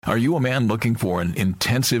Are you a man looking for an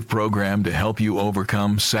intensive program to help you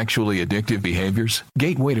overcome sexually addictive behaviors?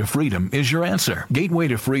 Gateway to Freedom is your answer. Gateway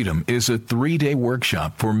to Freedom is a 3-day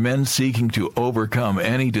workshop for men seeking to overcome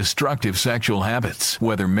any destructive sexual habits.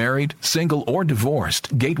 Whether married, single, or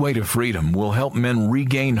divorced, Gateway to Freedom will help men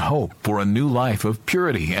regain hope for a new life of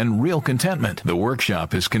purity and real contentment. The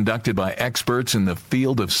workshop is conducted by experts in the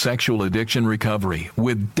field of sexual addiction recovery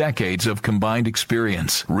with decades of combined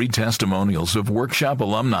experience. Read testimonials of workshop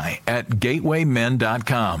alumni at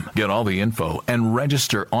gatewaymen.com. Get all the info and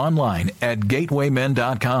register online at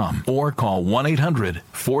gatewaymen.com or call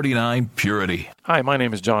 1-800-49-PURITY. Hi, my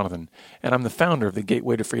name is Jonathan, and I'm the founder of the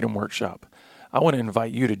Gateway to Freedom Workshop. I want to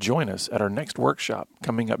invite you to join us at our next workshop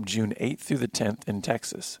coming up June 8th through the 10th in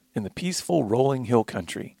Texas, in the peaceful Rolling Hill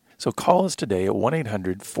Country. So call us today at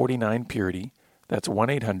 1-800-49-PURITY. That's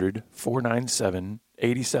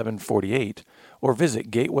 1-800-497-8748, or visit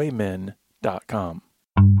gatewaymen.com.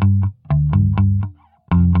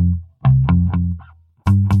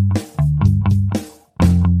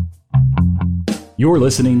 You're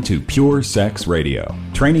listening to Pure Sex Radio,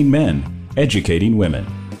 training men, educating women.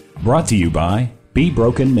 Brought to you by Be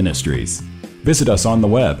Broken Ministries. Visit us on the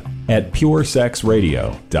web at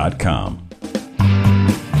puresexradio.com.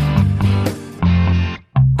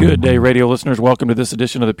 Good day, radio listeners. Welcome to this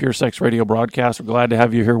edition of the Pure Sex Radio broadcast. We're glad to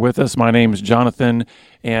have you here with us. My name is Jonathan,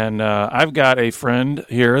 and I've got a friend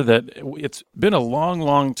here that it's been a long,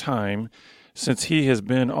 long time since he has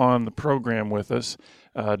been on the program with us.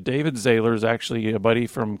 David Zahler is actually a buddy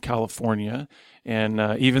from California, and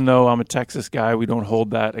even though I'm a Texas guy, we don't hold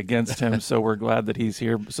that against him, so we're glad that he's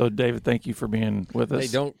here. So, David, thank you for being with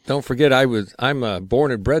us. Hey, don't forget, I'm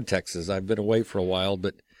born and bred Texas. I've been away for a while,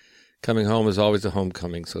 but coming home is always a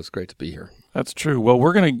homecoming, so it's great to be here. That's true. Well,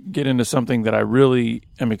 we're going to get into something that I really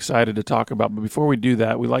am excited to talk about, but before we do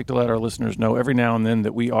that, we like to let our listeners know every now and then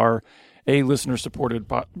that we are a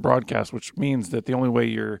listener-supported broadcast, which means that the only way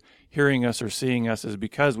you're hearing us or seeing us is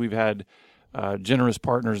because we've had generous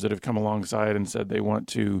partners that have come alongside and said they want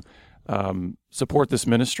to support this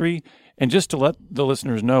ministry. And just to let the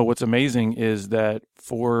listeners know, what's amazing is that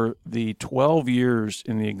for the 12 years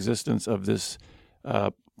in the existence of this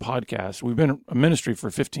podcast, we've been a ministry for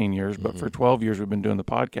 15 years, but for 12 years we've been doing the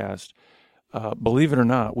podcast. Believe it or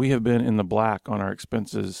not, we have been in the black on our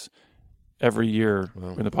expenses every year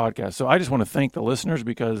in the podcast. So I just want to thank the listeners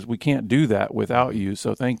because we can't do that without you.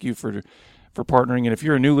 So thank you for partnering. And if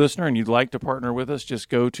you're a new listener and you'd like to partner with us, just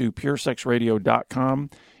go to puresexradio.com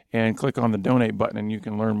and click on the donate button, and you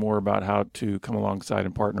can learn more about how to come alongside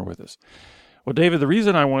and partner with us. Well, David, the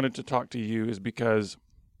reason I wanted to talk to you is because,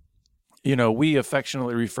 you know, we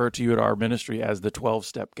affectionately refer to you at our ministry as the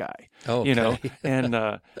 12-step guy. Oh, okay. You know, and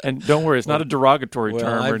don't worry, it's not a derogatory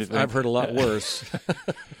term or anything. I've heard a lot worse.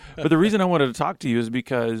 But the reason I wanted to talk to you is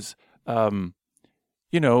because,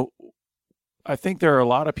 you know, I think there are a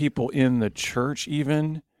lot of people in the church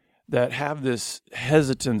even that have this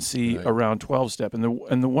hesitancy around 12-step. And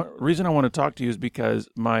the reason I want to talk to you is because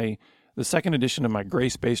the second edition of my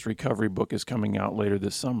Grace-Based Recovery book is coming out later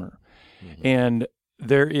this summer. Mm-hmm. And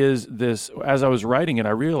there is this, as I was writing it, I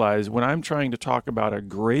realized when I'm trying to talk about a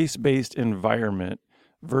grace-based environment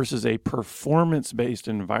versus a performance-based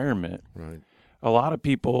environment, a lot of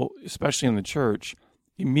people, especially in the church,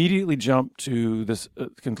 immediately jump to this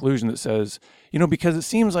conclusion that says, you know, because it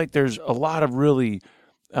seems like there's a lot of really,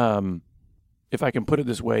 if I can put it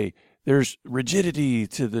this way, there's rigidity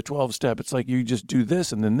to the 12-step. It's like you just do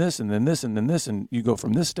this and then this and then this and then this, and you go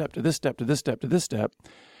from this step to this step to this step to this step,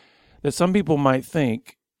 that some people might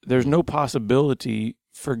think there's no possibility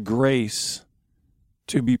for grace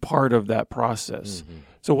to be part of that process. Mm-hmm.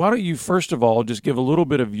 So why don't you, first of all, just give a little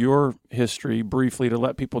bit of your history briefly to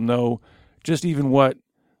let people know just even what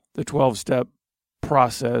the 12-step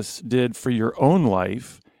process did for your own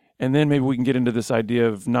life, and then maybe we can get into this idea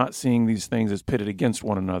of not seeing these things as pitted against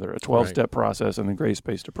one another, a 12-step process and the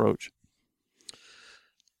grace-based approach.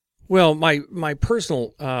 Well, my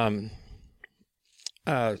personal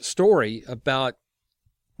story about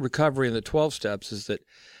recovery in the 12 steps is that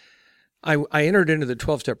I entered into the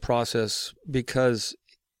 12-step process because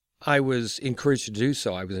I was encouraged to do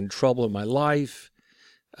so. I was in trouble in my life.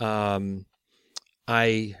 I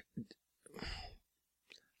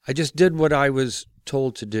just did what I was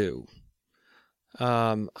told to do.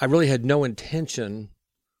 I really had no intention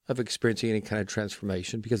of experiencing any kind of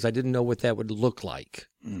transformation because I didn't know what that would look like.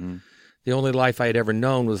 Mm-hmm. The only life I had ever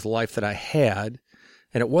known was the life that I had,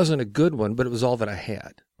 and it wasn't a good one, but it was all that I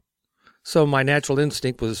had. So my natural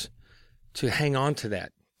instinct was to hang on to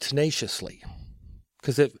that tenaciously,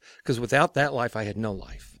 because without that life, I had no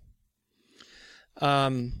life.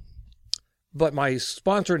 But my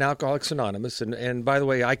sponsor in Alcoholics Anonymous, and by the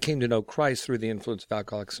way, I came to know Christ through the influence of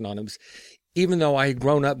Alcoholics Anonymous, even though I had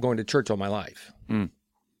grown up going to church all my life.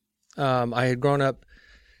 I had grown up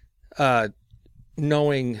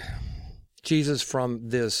knowing Jesus from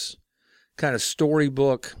this kind of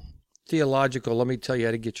storybook, theological, let me tell you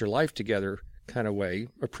how to get your life together kind of way,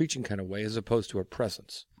 a preaching kind of way, as opposed to a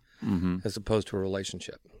presence, as opposed to a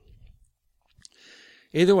relationship.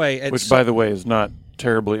 Either way. Which, by the way, is not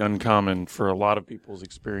terribly uncommon for a lot of people's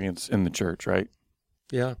experience in the church, right?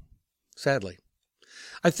 Yeah, sadly.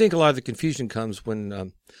 I think a lot of the confusion comes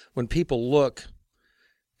when people look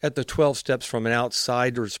at the 12 steps from an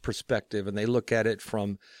outsider's perspective, and they look at it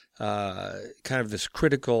from kind of this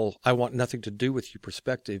critical, I want nothing to do with you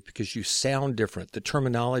perspective because you sound different. The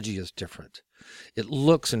terminology is different. It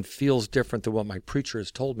looks and feels different than what my preacher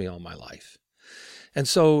has told me all my life. And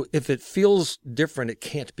so if it feels different, it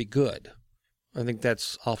can't be good. I think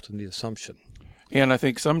that's often the assumption. And I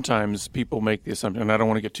think sometimes people make the assumption, and I don't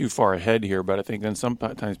want to get too far ahead here, but I think then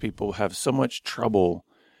sometimes people have so much trouble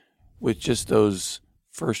with just those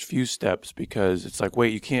first few steps because it's like,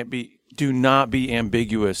 wait, do not be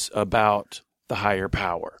ambiguous about the higher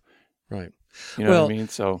power. Right. You know what I mean?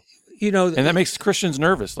 So, and that makes Christians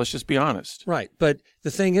nervous. Let's just be honest. Right. But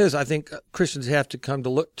the thing is, I think Christians have to come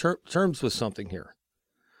to terms with something here,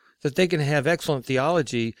 that they can have excellent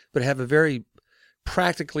theology, but have a very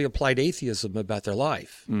practically applied atheism about their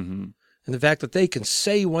life. Mm-hmm. And the fact that they can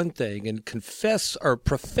say one thing and confess or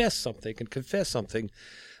profess something and confess something,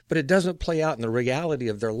 but it doesn't play out in the reality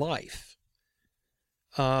of their life.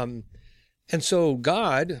 And so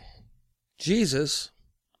God, Jesus,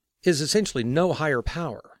 is essentially no higher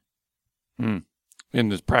power. In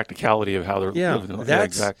the practicality of how they're living. Yeah,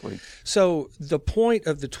 exactly. So the point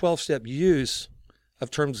of the 12-step use of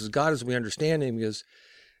terms as God as we understand him is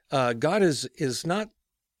God is not,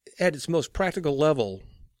 at its most practical level,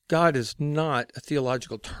 God is not a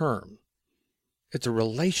theological term. It's a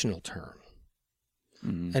relational term.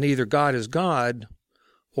 Mm-hmm. And either God is God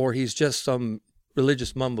or he's just some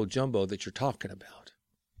religious mumbo-jumbo that you're talking about.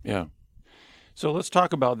 Yeah. So let's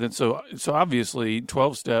talk about that. So obviously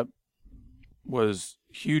 12-step was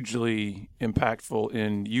hugely impactful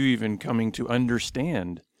in you even coming to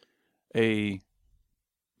understand if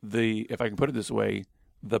I can put it this way,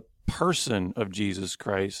 the person of Jesus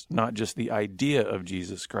Christ, not just the idea of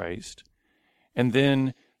Jesus Christ. And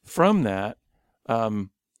then from that,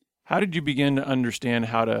 how did you begin to understand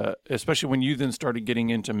how to, especially when you then started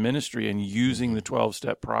getting into ministry and using the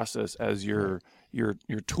 12-step process as your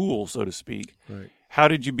tool, so to speak? Right. How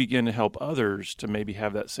did you begin to help others to maybe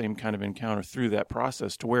have that same kind of encounter through that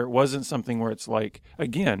process to where it wasn't something where it's like,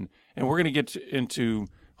 again, and we're going to get into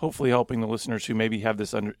hopefully helping the listeners who maybe have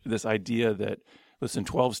this idea that, listen,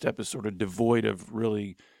 12-step is sort of devoid of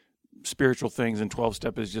really spiritual things, and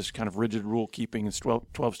 12-step is just kind of rigid rule-keeping, and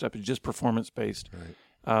 12-step is just performance-based. Right.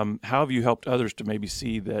 How have you helped others to maybe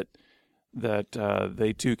see that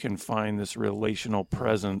they too can find this relational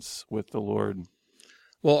presence with the Lord?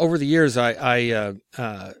 Well, over the years, the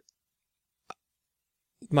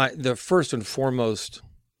first and foremost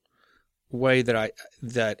way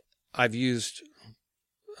that I've used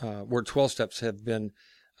where 12 steps have been,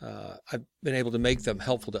 I've been able to make them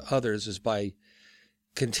helpful to others is by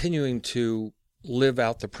continuing to live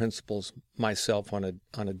out the principles myself on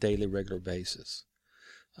a daily, regular basis.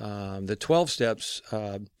 The 12 steps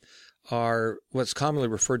are what's commonly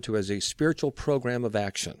referred to as a spiritual program of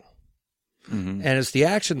action. Mm-hmm. And it's the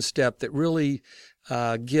action step that really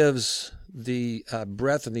gives the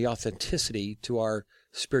breadth and the authenticity to our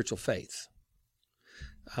spiritual faith.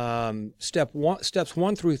 Steps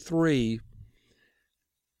 1 through 3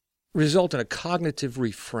 result in a cognitive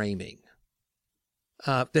reframing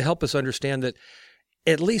to help us understand that,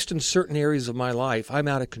 at least in certain areas of my life, I'm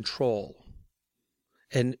out of control.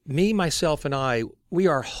 And me, myself, and I, we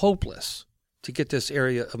are hopeless to get this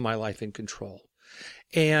area of my life in control.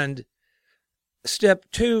 And step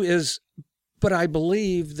 2 is, but I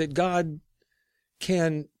believe that God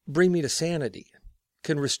can bring me to sanity,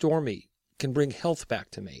 can restore me, can bring health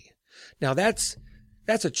back to me. Now that's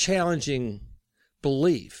a challenging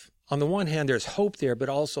belief. On the one hand, there's hope there, but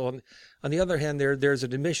also on the other hand, there's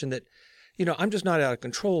an admission that, I'm just not out of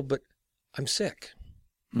control, but I'm sick.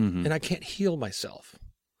 Mm-hmm. And I can't heal myself.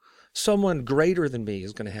 Someone greater than me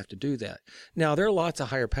is going to have to do that. Now, there are lots of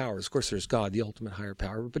higher powers. Of course, there's God, the ultimate higher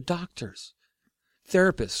power, but doctors,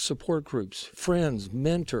 therapists, support groups, friends,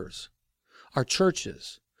 mentors, our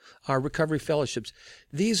churches, our recovery fellowships,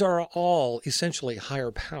 these are all essentially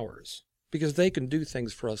higher powers because they can do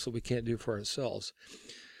things for us that we can't do for ourselves.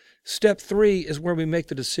 Step 3 is where we make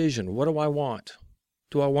the decision. What do I want?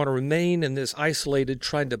 Do I want to remain in this isolated,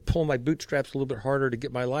 trying to pull my bootstraps a little bit harder to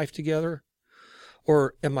get my life together?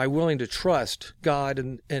 Or am I willing to trust God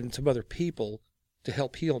and some other people to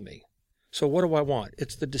help heal me? So what do I want?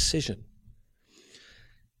 It's the decision.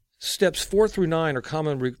 Steps 4 through 9 are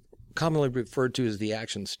commonly referred to as the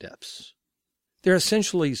action steps. They're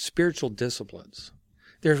essentially spiritual disciplines.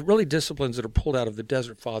 They're really disciplines that are pulled out of the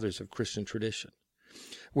Desert Fathers of Christian tradition,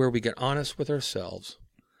 where we get honest with ourselves,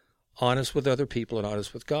 honest with other people, and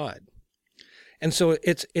honest with God. And so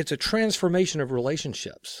it's a transformation of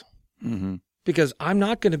relationships. Mm-hmm. Because I'm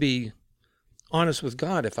not going to be honest with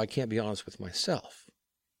God if I can't be honest with myself.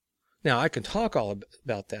 Now, I can talk all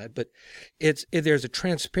about that, but there's a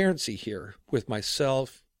transparency here with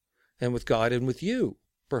myself and with God and with you.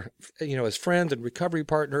 As friends and recovery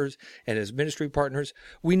partners and as ministry partners,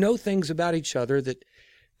 we know things about each other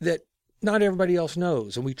that not everybody else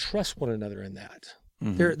knows, and we trust one another in that.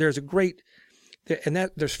 Mm-hmm.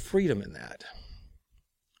 There's freedom in that.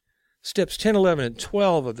 Steps 10, 11, and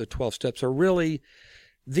 12 of the 12 steps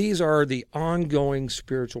these are the ongoing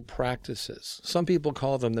spiritual practices. Some people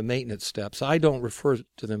call them the maintenance steps. I don't refer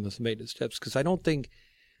to them as maintenance steps because I don't think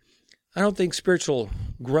spiritual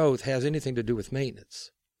growth has anything to do with maintenance.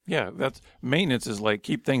 Yeah, maintenance is like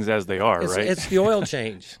keep things as they are, right? It's the oil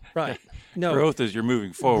change, right? No, growth is you're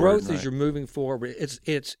moving forward. Growth is you're moving forward.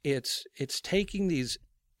 It's taking these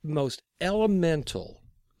most elemental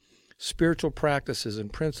spiritual practices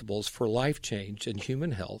and principles for life change and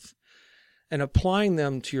human health and applying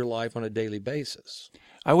them to your life on a daily basis.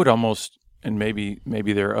 I would almost, and maybe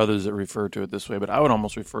there are others that refer to it this way, but I would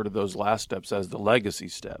almost refer to those last steps as the legacy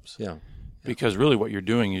steps. Yeah. Because really what you're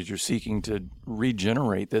doing is you're seeking to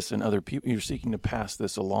regenerate this in other people. You're seeking to pass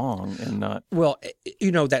this along and not... Well,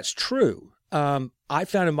 that's true. I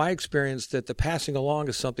found in my experience that the passing along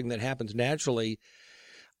is something that happens naturally.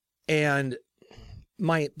 And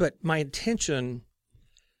my intention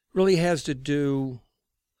really has to do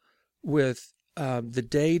with the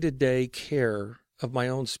day-to-day care of my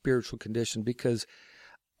own spiritual condition, because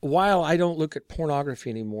while I don't look at pornography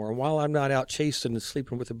anymore, and while I'm not out chasing and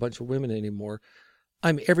sleeping with a bunch of women anymore,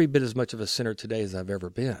 I'm every bit as much of a sinner today as I've ever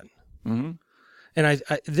been. Mm-hmm. And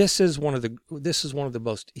this is one of the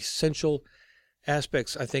most essential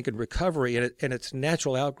aspects, I think, in recovery, and it's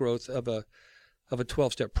natural outgrowth of a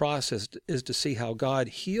 12-step process is to see how God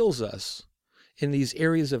heals us in these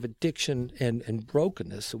areas of addiction and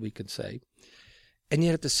brokenness, so we could say. And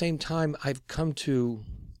yet at the same time, I've come to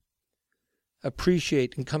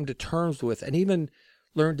appreciate and come to terms with and even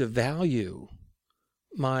learn to value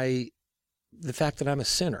the fact that I'm a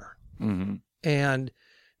sinner. Mm-hmm. And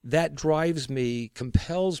that drives me,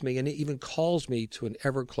 compels me, and it even calls me to an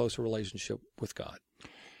ever closer relationship with God.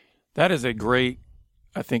 That is a great,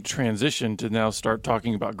 I think, transition to now start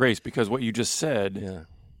talking about grace, because what you just said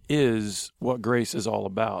is what grace is all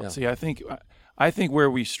about. Yeah. See, I think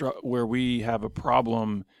where we have a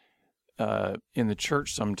problem in the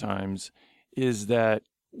church sometimes is that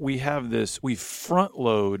we front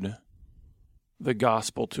load the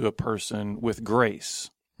gospel to a person with grace.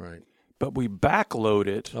 Right. But we backload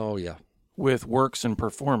it with works and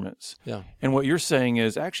performance. Yeah. And what you're saying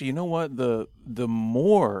is, actually, you know what? The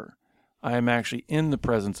more I am actually in the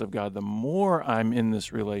presence of God, the more I'm in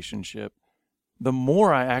this relationship, the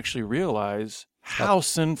more I actually realize how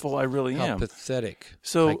sinful I really am. How pathetic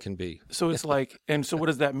I can be. So it's like, and so what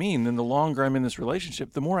does that mean? Then the longer I'm in this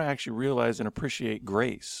relationship, the more I actually realize and appreciate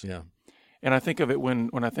grace. Yeah. And I think of it when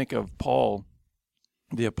I think of Paul,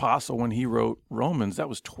 the apostle, when he wrote Romans, that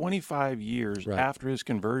was 25 years after his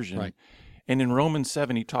conversion. Right. And in Romans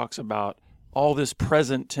 7, he talks about all this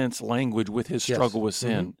present tense language with his struggle with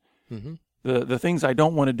sin. Mm-hmm. The things I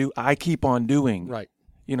don't want to do, I keep on doing. Right.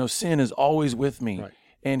 Sin is always with me. Right.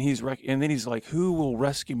 And and then he's like, who will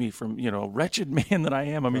rescue me from, wretched man that I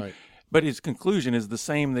am? I mean, but his conclusion is the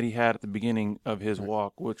same that he had at the beginning of his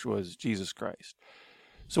walk, which was Jesus Christ.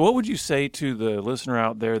 So what would you say to the listener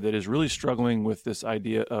out there that is really struggling with this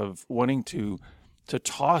idea of wanting to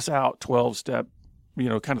toss out 12-step,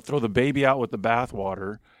 kind of throw the baby out with the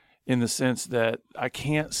bathwater, in the sense that I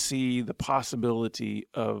can't see the possibility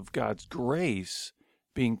of God's grace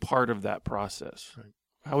being part of that process? Right.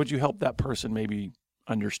 How would you help that person maybe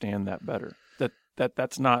understand that better?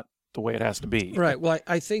 That's not the way it has to be. Right. Well,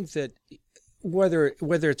 I think that whether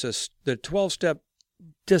it's the 12-step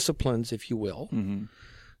disciplines, if you will, mm-hmm.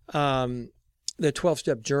 The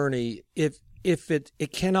 12-step journey, if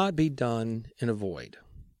it cannot be done in a void.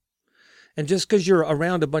 And just because you're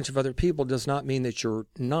around a bunch of other people does not mean that you're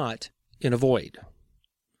not in a void.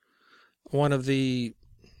 One of the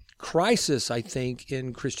crises, I think,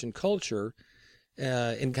 in Christian culture,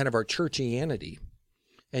 in kind of our churchianity,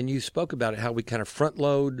 And you spoke about it, how we kind of front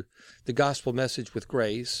load the gospel message with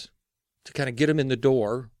grace to kind of get them in the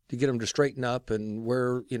door, to get them to straighten up and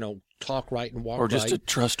talk right and walk right. Or just to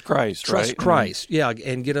trust Christ, right? Trust Christ,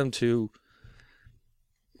 and get them to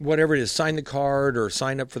whatever it is, sign the card or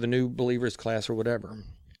sign up for the new believers class or whatever.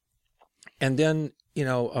 And then,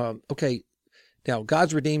 okay, now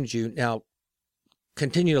God's redeemed you. Now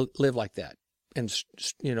continue to live like that and,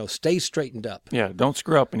 stay straightened up. Yeah, don't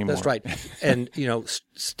screw up anymore. That's right. And,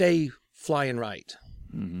 stay flying right.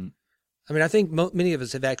 Mm-hmm. I mean, I think many of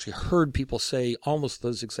us have actually heard people say almost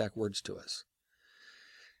those exact words to us.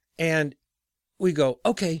 And we go,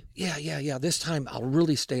 okay, yeah, this time I'll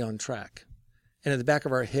really stay on track. And in the back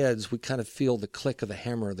of our heads, we kind of feel the click of the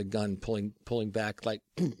hammer of the gun pulling back, like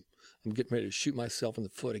I'm getting ready to shoot myself in the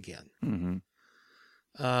foot again. Mm-hmm.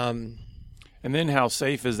 And then how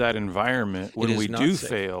safe is that environment when we do safe.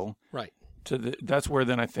 fail? Right. That's where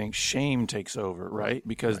then I think shame takes over, right?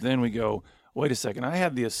 Because then we go, wait a second, I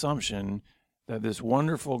had the assumption that this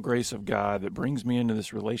wonderful grace of God that brings me into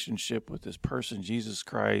this relationship with this person, Jesus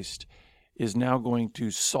Christ, is now going to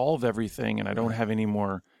solve everything and I don't have any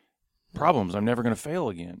more problems. I'm never going to fail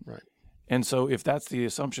again. Right. And so if that's the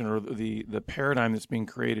assumption or the paradigm that's being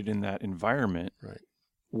created in that environment, right.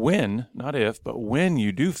 When, not if, but when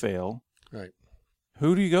you do fail, right.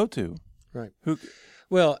 Who do you go to? Right. Who?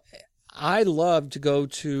 Well, I love to go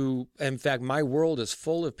to, in fact, my world is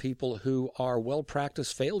full of people who are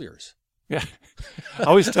well-practiced failures. Yeah. I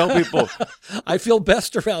always tell people. I feel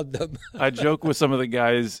best around them. I joke with some of the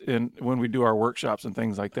guys when we do our workshops and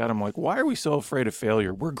things like that. I'm like, why are we so afraid of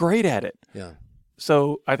failure? We're great at it. Yeah.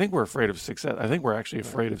 So I think we're afraid of success. I think we're actually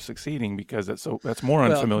afraid of succeeding because that's more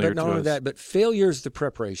unfamiliar but not to only us. that, but failure is the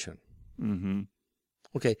preparation. Mm-hmm.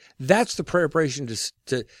 Okay, that's the preparation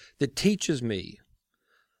that teaches me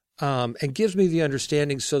and gives me the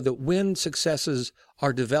understanding so that when successes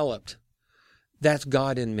are developed, that's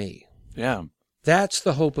God in me. Yeah. That's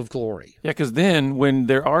the hope of glory. Yeah, because then when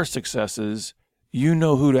there are successes, you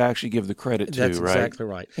know who to actually give the credit to, That's right? exactly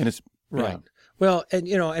right. And it's right. Yeah. Well,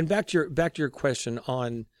 and back to your question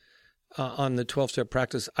on the 12-step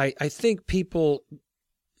practice, I think people,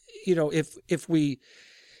 if we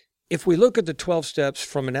look at the 12 steps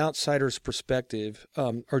from an outsider's perspective,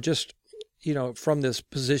 or just, from this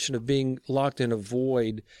position of being locked in a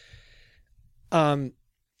void,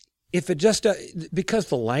 if it just, because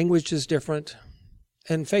the language is different,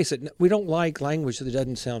 and face it, we don't like language that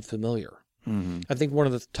doesn't sound familiar. Mm-hmm. I think one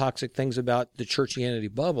of the toxic things about the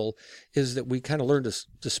churchianity bubble is that we kind of learn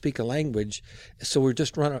to speak a language, so we're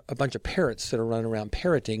just run a bunch of parrots that are running around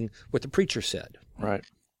parroting what the preacher said. Right.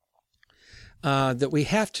 That we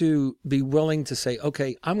have to be willing to say,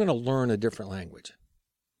 okay, I'm going to learn a different language.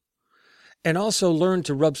 And also learn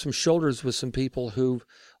to rub some shoulders with some people who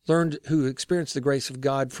experienced the grace of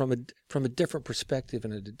God from a different perspective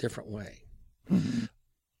in a different way. Mm-hmm.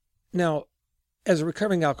 Now, as a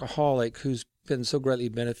recovering alcoholic who's been so greatly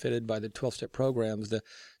benefited by the 12-step programs, the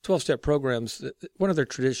 12-step programs, one of their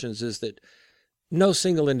traditions is that no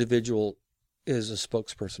single individual is a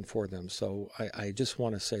spokesperson for them. So I just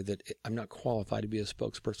want to say that I'm not qualified to be a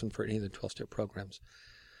spokesperson for any of the 12-step programs.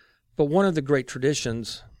 But one of the great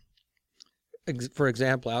traditions, for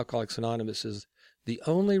example, Alcoholics Anonymous, is the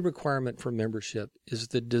only requirement for membership is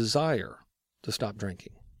the desire to stop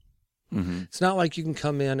drinking. Mm-hmm. It's not like you can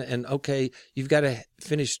come in and, okay, you've got to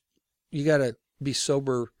be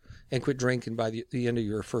sober and quit drinking by the end of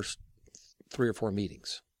your first 3 or 4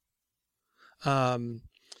 meetings. There's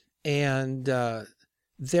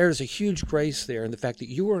a huge grace there in the fact that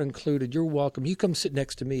you are included, you're welcome. You come sit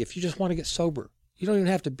next to me if you just want to get sober. You don't even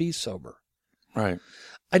have to be sober. Right.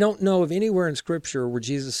 I don't know of anywhere in Scripture where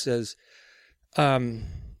Jesus says,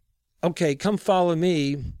 okay, come follow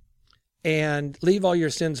me and leave all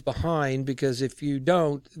your sins behind, because if you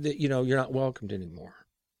don't, you're not welcomed anymore.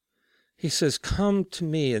 He says, come to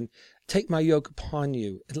me and take my yoke upon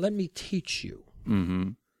you and let me teach you. Mm-hmm.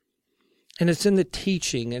 And it's in the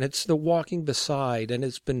teaching, and it's the walking beside, and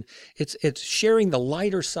it's sharing the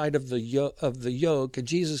lighter side of the yoke, and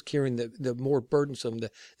Jesus carrying the more burdensome,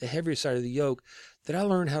 the heavier side of the yoke, that I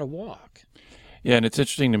learned how to walk. Yeah, and it's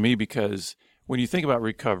interesting to me because when you think about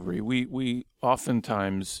recovery, we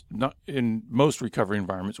oftentimes, not in most recovery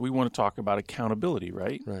environments, we want to talk about accountability,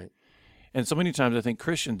 right? Right. And so many times I think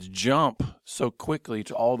Christians jump so quickly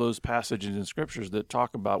to all those passages in Scriptures that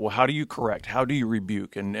talk about, well, how do you correct? How do you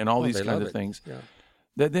rebuke? And all these kinds of things. Yeah.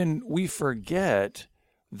 That then we forget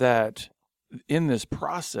that in this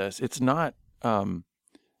process, it's not,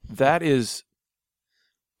 that is,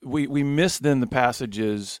 we miss then the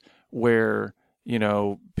passages where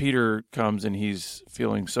Peter comes and he's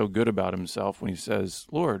feeling so good about himself when he says,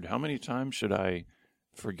 Lord, how many times should I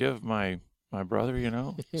forgive my brother,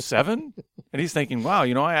 7? And he's thinking, wow,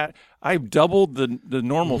 I doubled the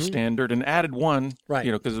normal standard and added 1, right?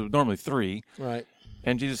 Because it was normally 3. Right.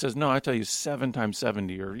 And Jesus says, no, I tell you 7 times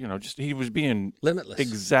 70, or, just he was being limitless,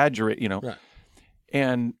 exaggerate, Right.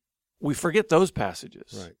 And we forget those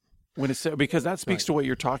passages. Right. When it's because that speaks to what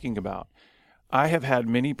you're talking about. I have had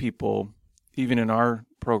many people, even in our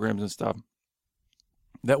programs and stuff,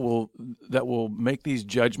 that will make these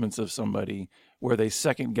judgments of somebody where they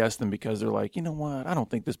second guess them because they're like, you know what, I don't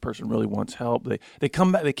think this person really wants help. They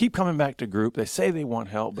come back, they keep coming back to group. They say they want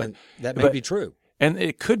help, but and that may be true, and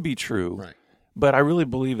it could be true. Right. But I really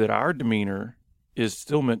believe that our demeanor is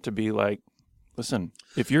still meant to be like, listen,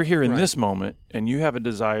 if you're here in this moment and you have a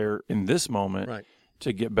desire in this moment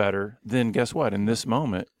to get better, then guess what? In this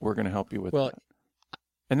moment, we're going to help you with that.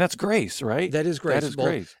 And that's grace, right? That is grace. That is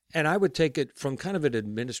grace. And I would take it from kind of an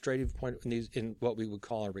administrative point in what we would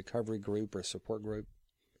call a recovery group or support group.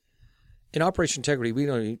 In Operation Integrity, we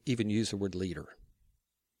don't even use the word leader.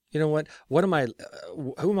 You know what? What am I?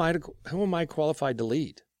 Who am I qualified to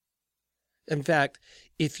lead? In fact,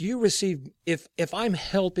 if I'm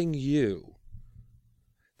helping you,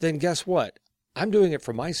 then guess what? I'm doing it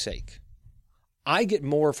for my sake. I get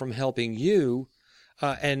more from helping you.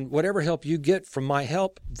 And whatever help you get from my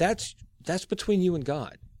help, that's between you and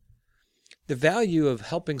God. The value of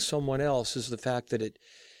helping someone else is the fact that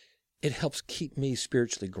it helps keep me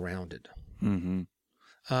spiritually grounded. Mm-hmm.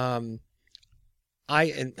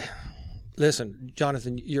 Listen,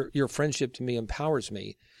 Jonathan, your friendship to me empowers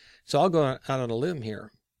me. So I'll go out on a limb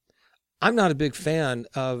here. I'm not a big fan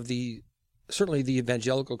of certainly the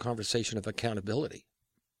evangelical conversation of accountability.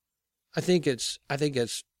 I think it's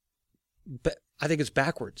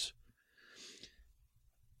backwards.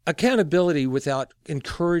 Accountability without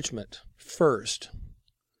encouragement first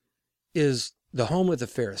is the home of the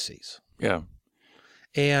Pharisees. Yeah.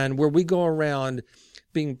 And where we go around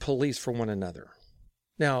being police for one another.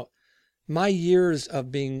 Now, my years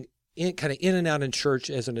of being kind of in and out in church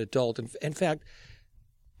as an adult, in fact,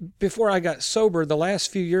 before I got sober, the last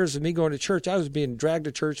few years of me going to church, I was being dragged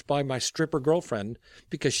to church by my stripper girlfriend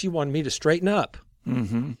because she wanted me to straighten up.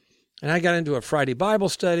 Mm-hmm. And I got into a Friday Bible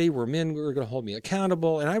study where men were going to hold me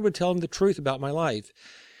accountable, and I would tell them the truth about my life.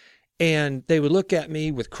 And they would look at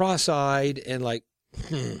me with cross-eyed and like,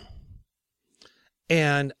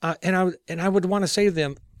 And I would want to say to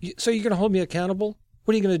them, so you're going to hold me accountable?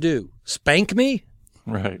 What are you going to do? Spank me?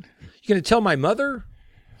 Right. You're going to tell my mother?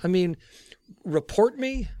 I mean, report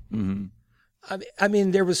me? Mm-hmm. I mean,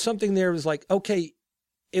 there was something there. It was like, okay,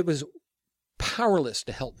 it was powerless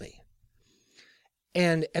to help me.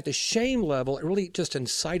 And at the shame level, it really just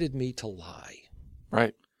incited me to lie.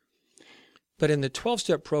 Right. But in the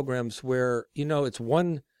 12-step programs where, it's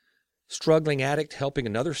one struggling addict helping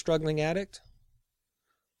another struggling addict,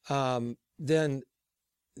 then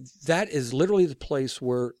that is literally the place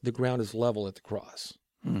where the ground is level at the cross.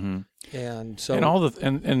 Mm-hmm. And so,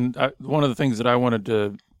 one of the things that I wanted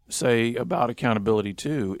to say about accountability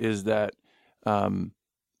too is that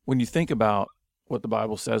when you think about what the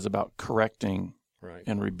Bible says about correcting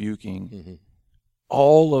and rebuking,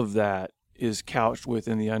 all of that is couched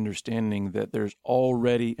within the understanding that there's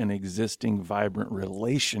already an existing vibrant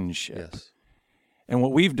relationship. Yes. And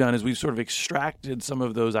what we've done is we've sort of extracted some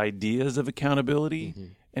of those ideas of accountability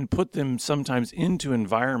and put them sometimes into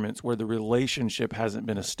environments where the relationship hasn't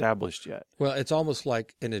been established yet. Well, it's almost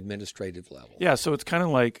like an administrative level. Yeah, so it's kind of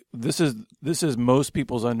like this is most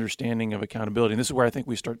people's understanding of accountability. And this is where I think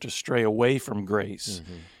we start to stray away from grace,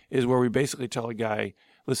 is where we basically tell a guy,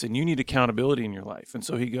 listen, you need accountability in your life. And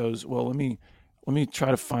so he goes, well, let me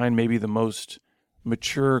try to find maybe the most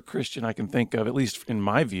mature Christian I can think of, at least in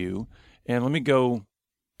my view, and let me go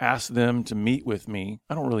ask them to meet with me.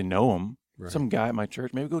 I don't really know them. Right. Some guy at my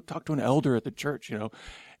church, maybe go talk to an elder at the church,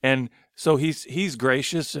 And so he's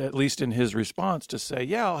gracious, at least in his response, to say,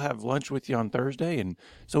 yeah, I'll have lunch with you on Thursday. And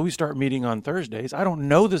so we start meeting on Thursdays. I don't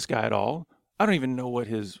know this guy at all. I don't even know what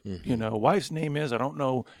his, wife's name is. I don't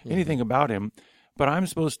know anything about him. But I'm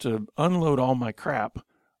supposed to unload all my crap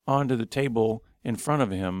onto the table in front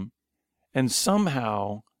of him. And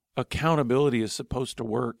somehow accountability is supposed to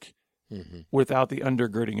work without the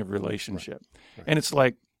undergirding of relationship. Right. And it's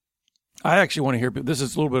like, I actually want to hear, this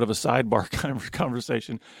is a little bit of a sidebar kind of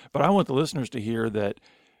conversation, but I want the listeners to hear that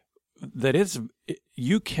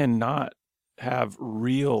you cannot have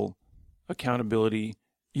real accountability.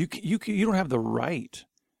 You don't have the right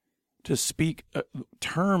to speak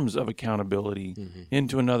terms of accountability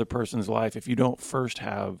into another person's life if you don't first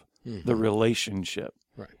have the relationship.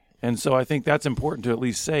 Right. And so I think that's important to at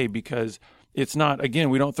least say, because it's not, again,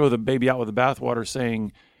 we don't throw the baby out with the bathwater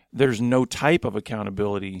saying there's no type of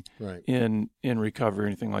accountability in recovery or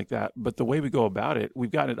anything like that. But the way we go about it,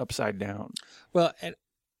 we've gotten it upside down. Well, and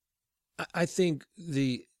I think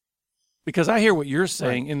because I hear what you're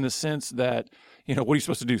saying in the sense that, what are you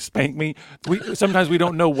supposed to do? Spank me? Sometimes we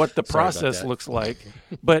don't know what the process looks like,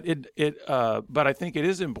 but but I think it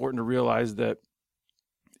is important to realize that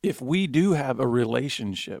if we do have a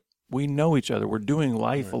relationship, we know each other, we're doing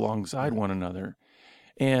life alongside one another,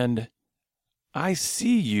 and I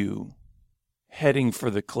see you heading for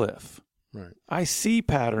the cliff. Right. I see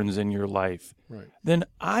patterns in your life. Right. Then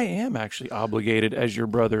I am actually obligated as your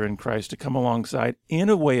brother in Christ to come alongside in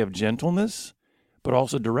a way of gentleness, but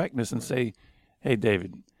also directness, and say, hey,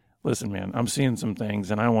 David, listen, man, I'm seeing some things,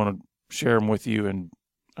 and I want to share them with you, and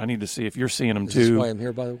I need to see if you're seeing them too. Is this why I'm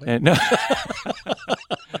here, by the way? And, no.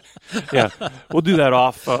 Yeah, we'll do that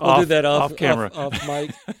off camera, off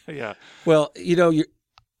mic. Yeah. Well,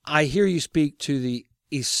 I hear you speak to the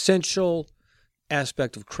essential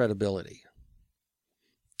aspect of credibility,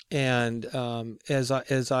 and as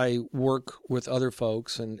I work with other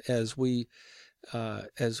folks, and as we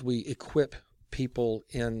equip people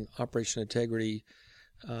in Operation Integrity,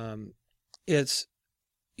 it's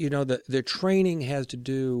the training has to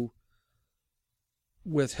do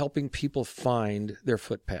with helping people find their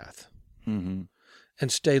footpath and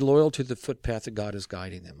stay loyal to the footpath that God is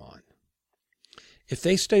guiding them on. If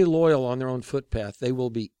they stay loyal on their own footpath, they will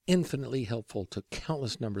be infinitely helpful to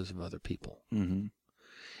countless numbers of other people. Mm-hmm.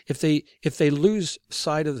 If they lose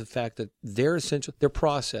sight of the fact that their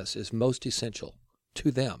process is most essential to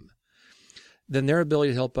them, then their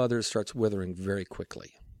ability to help others starts withering very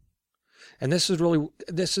quickly. And this is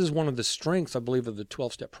one of the strengths, I believe, of the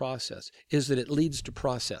 12-step process, is that it leads to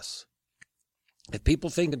process. If people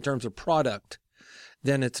think in terms of product,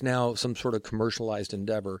 then it's now some sort of commercialized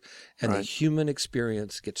endeavor, and the human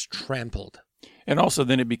experience gets trampled. And also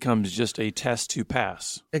then it becomes just a test to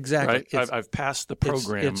pass. Exactly. Right? I've passed the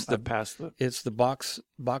program. It's the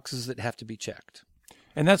boxes that have to be checked.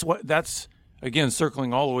 And that's, again,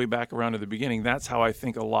 circling all the way back around to the beginning, that's how I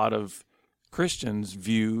think a lot of Christians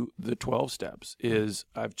view the 12 steps is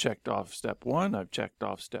I've checked off step 1, I've checked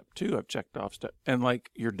off step 2, I've checked off step, and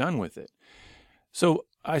you're done with it. So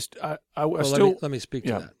let me speak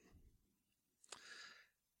to that.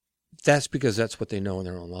 That's because that's what they know in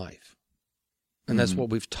their own life. And that's what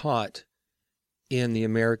we've taught in the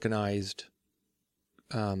Americanized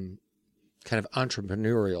kind of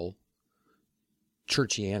entrepreneurial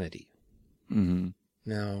churchianity. Mm-hmm.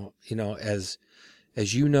 Now, as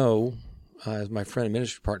you know, as my friend and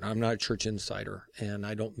ministry partner, I'm not a church insider, and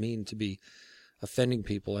I don't mean to be offending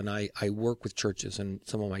people. And I work with churches, and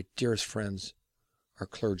some of my dearest friends are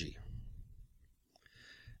clergy.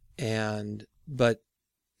 But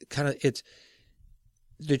kind of it's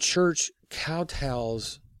the church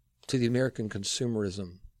kowtows to the American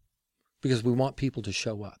consumerism because we want people to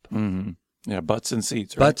show up. Mm-hmm. Yeah, butts and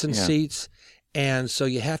seats. Right? Butts and seats. And so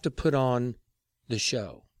you have to put on the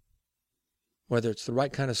show, whether it's the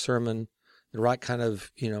right kind of sermon, the right kind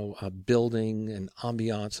of, building and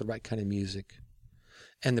ambiance, the right kind of music,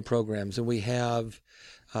 and the programs. And we have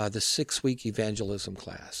the 6-week evangelism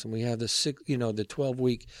class, and we have the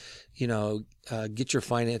 12-week, get your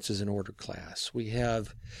finances in order class. We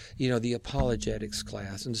have, the apologetics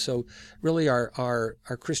class. And so really our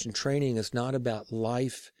Christian training is not about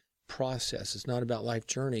life process. It's not about life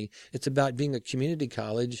journey. It's about being a community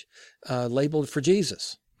college labeled for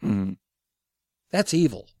Jesus. Mm-hmm. That's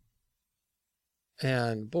evil.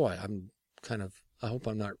 And boy, I hope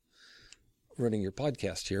I'm not running your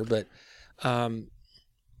podcast here, but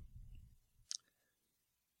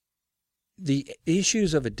the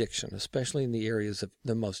issues of addiction, especially in the areas of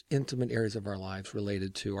the most intimate areas of our lives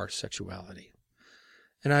related to our sexuality.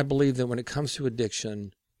 And I believe that when it comes to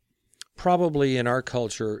addiction, probably in our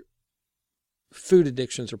culture, food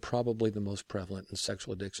addictions are probably the most prevalent, and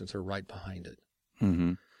sexual addictions are right behind it.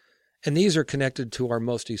 Mm-hmm. And these are connected to our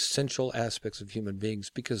most essential aspects of human beings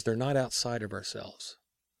because they're not outside of ourselves.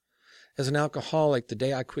 As an alcoholic, the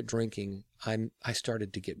day I quit drinking, I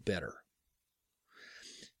started to get better.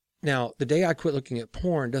 Now, the day I quit looking at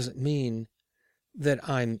porn doesn't mean that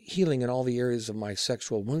I'm healing in all the areas of my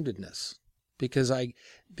sexual woundedness,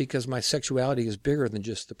 because my sexuality is bigger than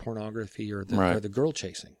just the pornography or the girl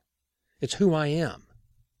chasing. It's who I am.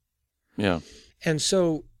 Yeah. And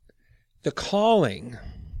so the calling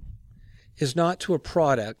is not to a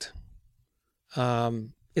product,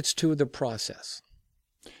 it's to the process.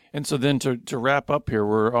 And so then to wrap up here,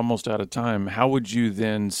 we're almost out of time. How would you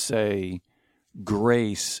then say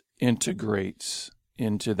grace integrates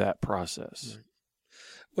into that process?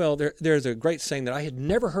 Well, there's a great saying that I had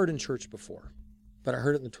never heard in church before, but I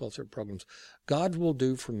heard it in the 12-step programs. God will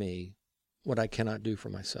do for me what I cannot do for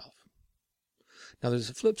myself. Now, there's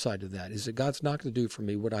a flip side to that, is that God's not going to do for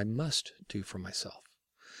me what I must do for myself.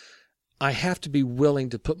 I have to be willing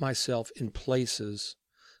to put myself in places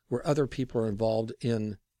where other people are involved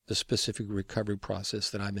in the specific recovery process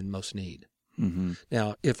that I'm in most need. Mm-hmm.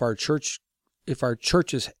 Now, if one's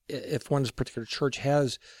particular church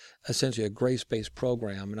has essentially a grace-based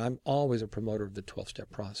program, and I'm always a promoter of the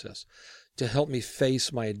 12-step process, to help me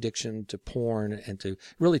face my addiction to porn and to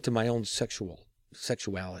my own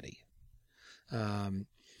sexuality,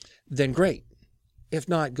 then great. If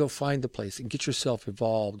not, go find the place and get yourself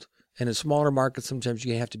involved. And in smaller markets, sometimes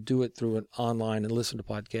you have to do it through an online and listen to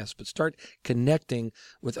podcasts, but start connecting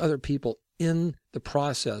with other people in the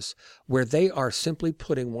process where they are simply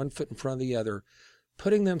putting one foot in front of the other,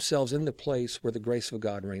 putting themselves in the place where the grace of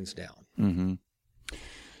God rains down. Mm-hmm.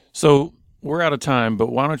 So we're out of time, but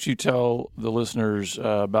why don't you tell the listeners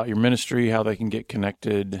about your ministry, how they can get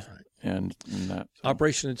connected, and that.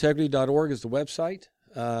 OperationIntegrity.org is the website.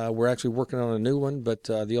 We're actually working on a new one, but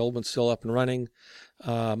the old one's still up and running.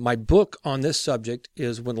 My book on this subject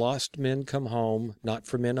is When Lost Men Come Home, Not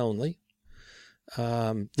for Men Only.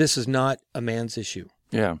 This is not a man's issue.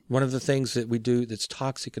 Yeah. One of the things that we do that's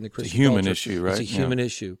toxic in the Christian culture. It's a human issue, right? It's a human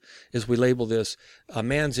issue, is we label this a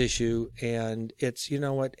man's issue, and it's, you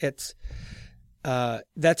know what, it's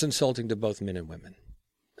that's insulting to both men and women.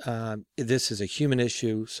 This is a human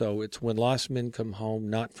issue, so it's When Lost Men Come Home,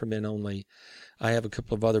 Not for Men Only. I have a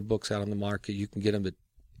couple of other books out on the market. You can get them at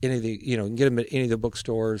any of the, you can get them at any of the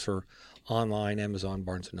bookstores or online, Amazon,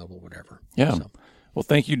 Barnes & Noble, whatever. Yeah. So. Well,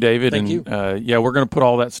 thank you, David. Thank you. We're going to put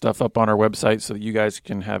all that stuff up on our website so that you guys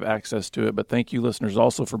can have access to it. But thank you, listeners,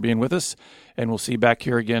 also for being with us. And we'll see you back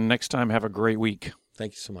here again next time. Have a great week.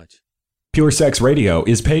 Thank you so much. Pure Sex Radio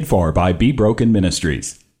is paid for by Be Broken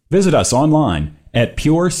Ministries. Visit us online at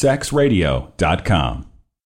puresexradio.com.